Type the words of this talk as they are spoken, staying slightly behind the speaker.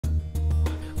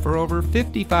For over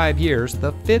 55 years,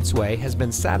 the Fitzway has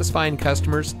been satisfying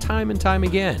customers time and time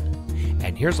again.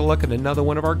 And here's a look at another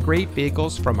one of our great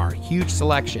vehicles from our huge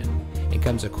selection. It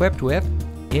comes equipped with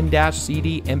in-dash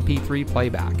CD MP3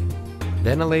 playback,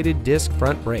 ventilated disc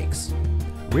front brakes,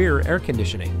 rear air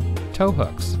conditioning, tow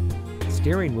hooks,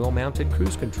 steering wheel mounted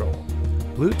cruise control,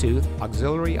 Bluetooth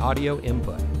auxiliary audio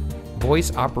input,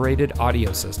 voice operated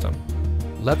audio system,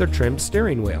 leather trimmed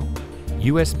steering wheel,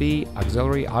 USB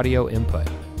auxiliary audio input,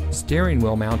 steering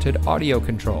wheel mounted audio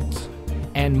controls,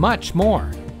 and much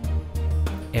more.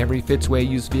 Every Fitzway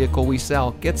used vehicle we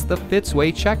sell gets the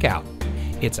Fitzway checkout.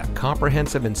 It's a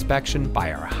comprehensive inspection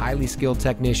by our highly skilled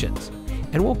technicians,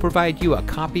 and we'll provide you a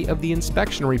copy of the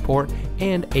inspection report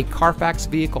and a Carfax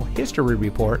vehicle history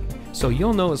report so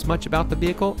you'll know as much about the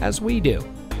vehicle as we do.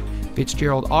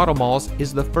 Fitzgerald Auto Malls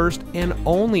is the first and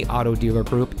only auto dealer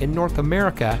group in North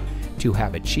America to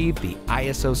have achieved the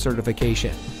ISO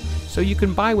certification, so you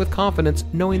can buy with confidence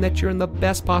knowing that you're in the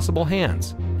best possible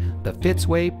hands. The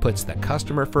Fitzway puts the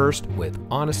customer first with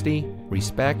honesty,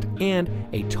 respect, and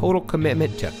a total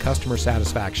commitment to customer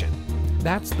satisfaction.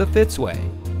 That's the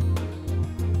Fitzway.